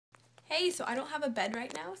Hey, so I don't have a bed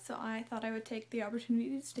right now, so I thought I would take the opportunity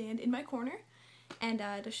to stand in my corner and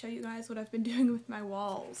to show you guys what I've been doing with my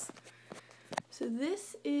walls. So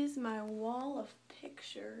this is my wall of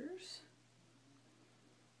pictures.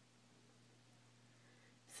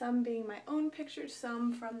 Some being my own pictures,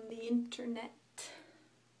 some from the internet.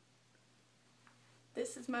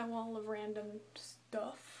 This is my wall of random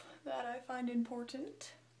stuff that I find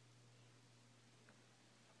important.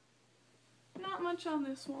 Not much on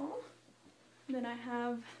this wall. Then I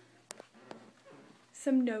have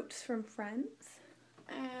some notes from friends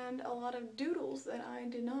and a lot of doodles that I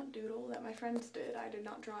did not doodle that my friends did. I did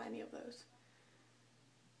not draw any of those.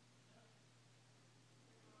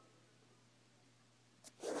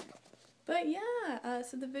 But yeah,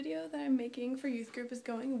 so the video that I'm making for youth group is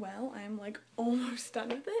going well. I'm like almost done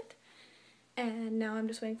with it. And now I'm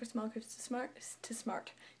just waiting for small groups to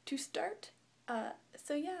start.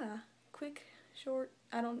 So yeah, quick, short,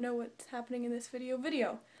 I don't know what's happening in this video.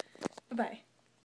 Bye-bye.